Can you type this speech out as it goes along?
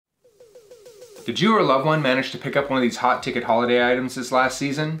Did you or a loved one manage to pick up one of these hot ticket holiday items this last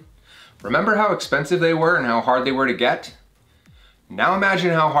season? Remember how expensive they were and how hard they were to get? Now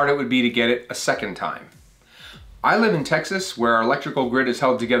imagine how hard it would be to get it a second time. I live in Texas, where our electrical grid is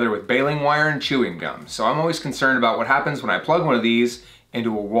held together with baling wire and chewing gum, so I'm always concerned about what happens when I plug one of these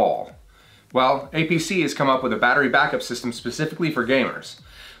into a wall. Well, APC has come up with a battery backup system specifically for gamers.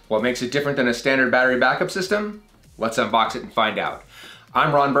 What makes it different than a standard battery backup system? Let's unbox it and find out.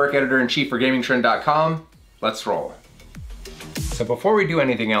 I'm Ron Burke, Editor-in-Chief for GamingTrend.com. Let's roll. So before we do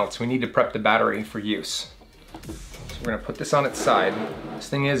anything else, we need to prep the battery for use. So we're gonna put this on its side. This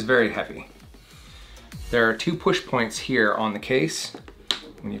thing is very heavy. There are two push points here on the case.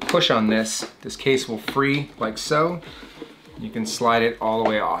 When you push on this case will free like so. You can slide it all the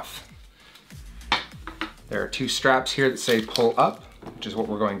way off. There are two straps here that say pull up, which is what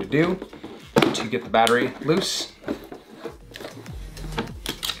we're going to do to get the battery loose.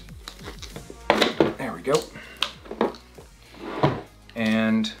 There we go.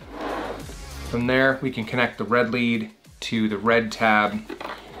 And from there we can connect the red lead to the red tab,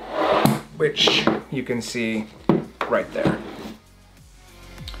 which you can see right there.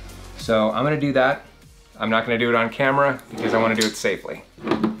 So I'm gonna do that. I'm not gonna do it on camera because I wanna do it safely.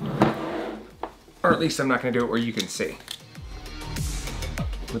 Or at least I'm not gonna do it where you can see.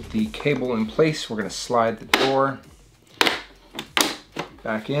 With the cable in place, we're gonna slide the door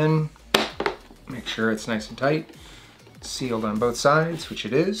back in. Make sure it's nice and tight. Sealed on both sides, which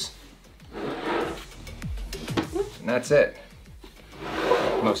it is. And that's it.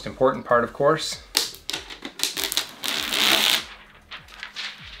 Most important part, of course.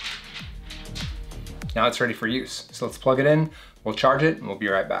 Now it's ready for use. So let's plug it in, we'll charge it, and we'll be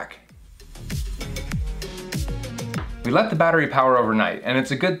right back. We let the battery power overnight, and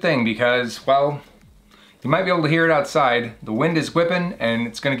it's a good thing because, well, you might be able to hear it outside. The wind is whipping, and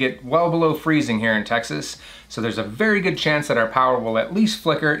it's gonna get well below freezing here in Texas, so there's a very good chance that our power will at least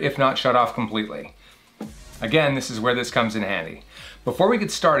flicker, if not shut off completely. Again, this is where this comes in handy. Before we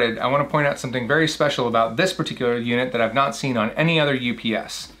get started, I wanna point out something very special about this particular unit that I've not seen on any other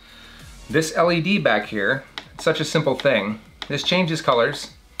UPS. This LED back here, it's such a simple thing. This changes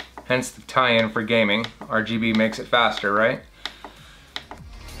colors, hence the tie-in for gaming. RGB makes it faster, right?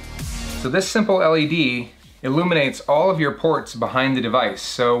 So this simple LED illuminates all of your ports behind the device.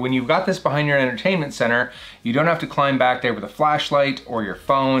 So when you've got this behind your entertainment center, you don't have to climb back there with a flashlight or your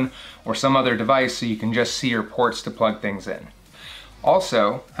phone or some other device, so you can just see your ports to plug things in.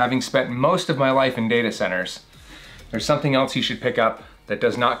 Also, having spent most of my life in data centers, there's something else you should pick up that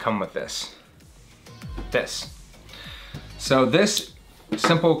does not come with this. So this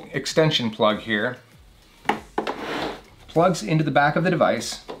simple extension plug here plugs into the back of the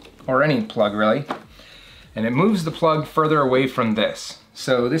device, or any plug really, and it moves the plug further away from this.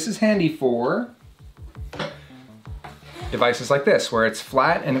 So this is handy for devices like this, where it's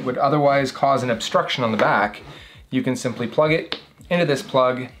flat and it would otherwise cause an obstruction on the back. You can simply plug it into this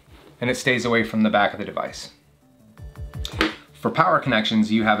plug and it stays away from the back of the device. For power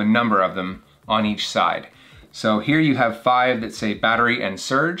connections, you have a number of them on each side. So here you have 5 that say battery and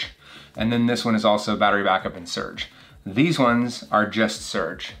surge, and then this one is also battery backup and surge. These ones are just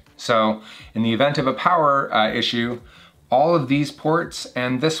surge. So in the event of a power issue, all of these ports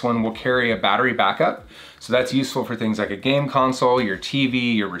and this one will carry a battery backup. So that's useful for things like a game console, your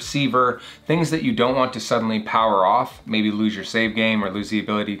TV, your receiver, things that you don't want to suddenly power off, maybe lose your save game or lose the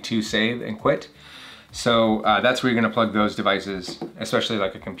ability to save and quit. So that's where you're gonna plug those devices, especially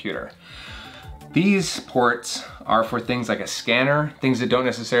like a computer. These ports are for things like a scanner, things that don't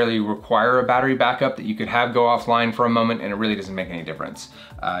necessarily require a battery backup that you could have go offline for a moment and it really doesn't make any difference.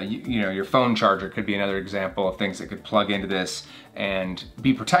 You know, your phone charger could be another example of things that could plug into this and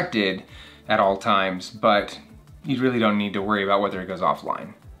be protected at all times, but you really don't need to worry about whether it goes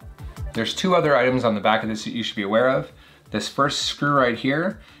offline. There's 2 other items on the back of this that you should be aware of. This first screw right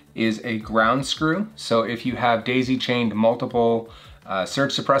here is a ground screw. So if you have daisy chained multiple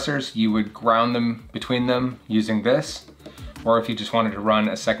surge suppressors, you would ground them between them using this. Or if you just wanted to run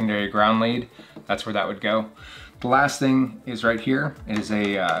a secondary ground lead, that's where that would go. The last thing is right here. It is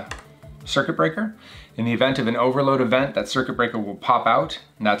a circuit breaker. In the event of an overload event, that circuit breaker will pop out,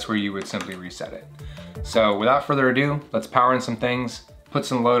 and that's where you would simply reset it. So without further ado, let's power in some things, put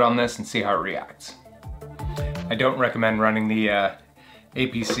some load on this and see how it reacts. I don't recommend running the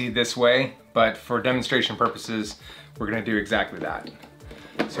APC this way, but for demonstration purposes, we're gonna do exactly that.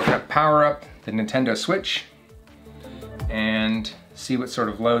 So we're gonna power up the Nintendo Switch and see what sort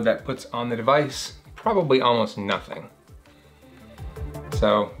of load that puts on the device. Probably almost nothing.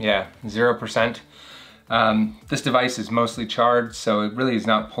 So yeah, 0%. This device is mostly charged, so it really is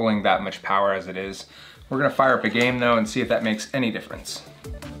not pulling that much power as it is. We're gonna fire up a game though and see if that makes any difference.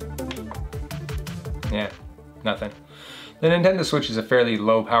 Yeah, nothing. The Nintendo Switch is a fairly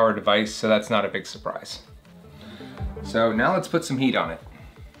low power device, so that's not a big surprise. So now let's put some heat on it.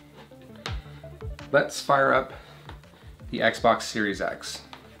 Let's fire up the Xbox Series X.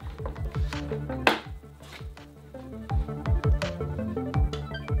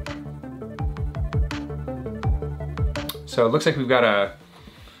 So it looks like we've got a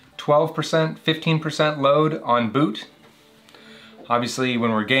 12%, 15% load on boot. Obviously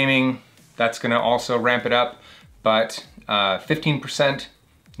when we're gaming, that's gonna also ramp it up, but 15%,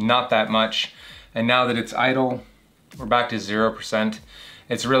 not that much. And now that it's idle, we're back to 0%.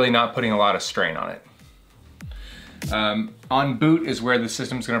 It's really not putting a lot of strain on it. On boot is where the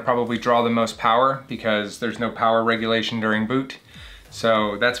system's gonna probably draw the most power because there's no power regulation during boot.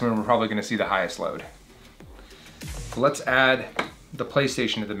 So that's when we're probably gonna see the highest load. So let's add the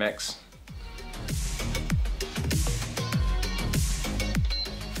PlayStation to the mix.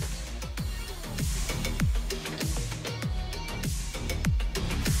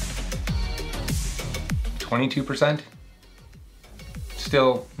 %.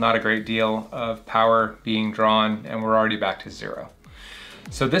 Still not a great deal of power being drawn, and we're already back to 0.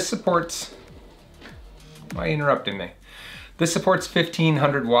 So this supports, why are you interrupting me? This supports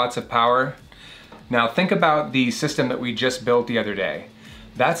 1500 watts of power. Now think about the system that we just built the other day.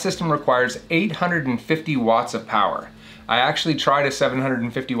 That system requires 850 watts of power. I actually tried a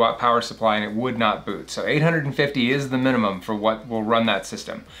 750 watt power supply and it would not boot. So 850 is the minimum for what will run that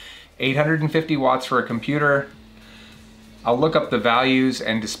system. 850 watts for a computer. I'll look up the values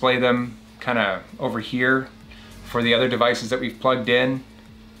and display them kind of over here for the other devices that we've plugged in.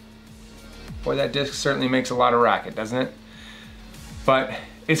 Boy, that disc certainly makes a lot of racket, doesn't it? But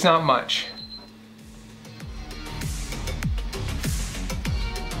it's not much.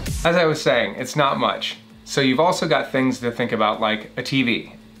 As I was saying, it's not much. So you've also got things to think about like a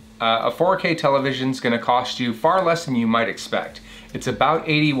TV. A 4K television is going to cost you far less than you might expect. It's about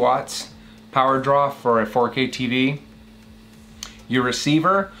 80 watts power draw for a 4K TV. Your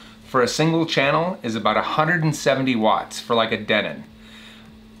receiver for a single channel is about 170 watts for like a Denon.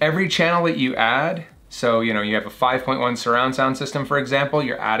 Every channel that you add, so you have a 5.1 surround sound system for example,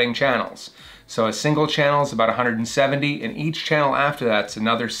 you're adding channels. So a single channel is about 170 and each channel after that's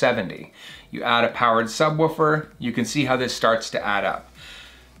another 70. You add a powered subwoofer, you can see how this starts to add up.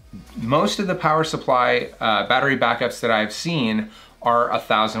 Most of the power supply battery backups that I've seen are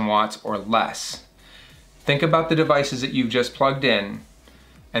 1000 watts or less. Think about the devices that you've just plugged in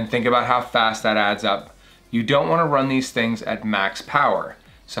and think about how fast that adds up. You don't want to run these things at max power,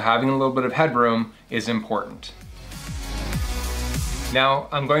 so having a little bit of headroom is important. Now,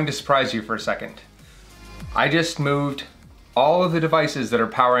 I'm going to surprise you for a second. I just moved all of the devices that are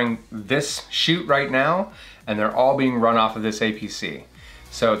powering this chute right now, and they're all being run off of this APC.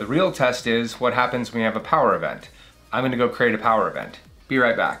 So the real test is what happens when you have a power event. I'm gonna go create a power event. Be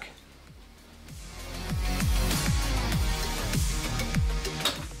right back.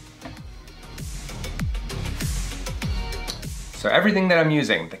 So everything that I'm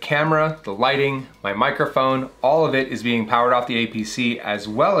using, the camera, the lighting, my microphone, all of it is being powered off the APC as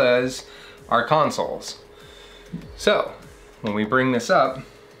well as our consoles. So when we bring this up,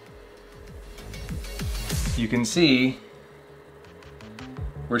 you can see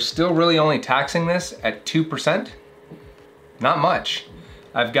we're still really only taxing this at 2%. Not much.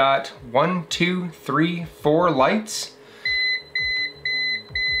 I've got 1, 2, 3, 4 lights.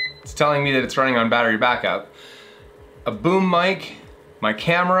 It's telling me that it's running on battery backup. A boom mic, my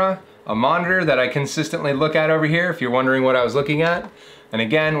camera, a monitor that I consistently look at over here if you're wondering what I was looking at. And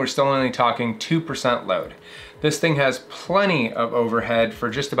again, we're still only talking 2% load. This thing has plenty of overhead for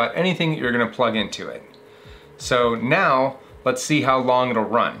just about anything that you're gonna plug into it. So now, let's see how long it'll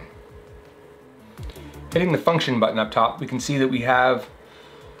run. Hitting the function button up top, we can see that we have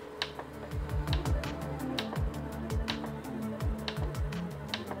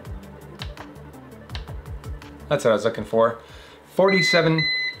that's what I was looking for. 47,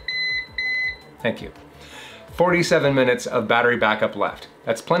 thank you. 47 minutes of battery backup left.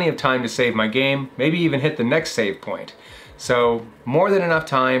 That's plenty of time to save my game, maybe even hit the next save point. So more than enough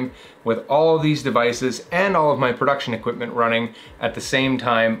time with all of these devices and all of my production equipment running at the same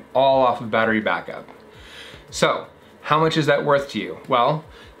time, all off of battery backup. So how much is that worth to you? Well,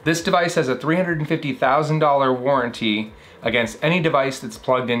 this device has a $350,000 warranty against any device that's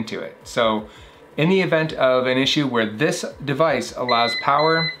plugged into it. So in the event of an issue where this device allows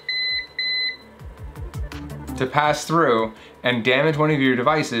power to pass through and damage one of your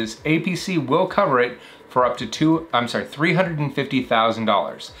devices, APC will cover it for up to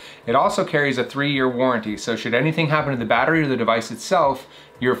 $350,000. It also carries a 3-year warranty, so should anything happen to the battery or the device itself,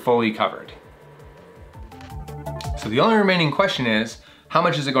 you're fully covered. So the only remaining question is, how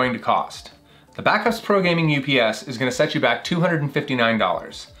much is it going to cost? The Backups Pro Gaming UPS is going to set you back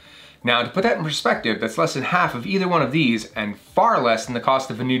 $259. Now, to put that in perspective, that's less than half of either one of these and far less than the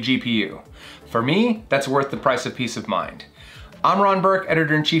cost of a new GPU. For me, that's worth the price of peace of mind. I'm Ron Burke,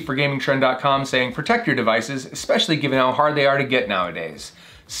 Editor-in-Chief for GamingTrend.com, saying protect your devices, especially given how hard they are to get nowadays.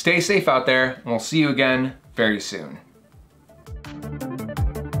 Stay safe out there, and we'll see you again very soon.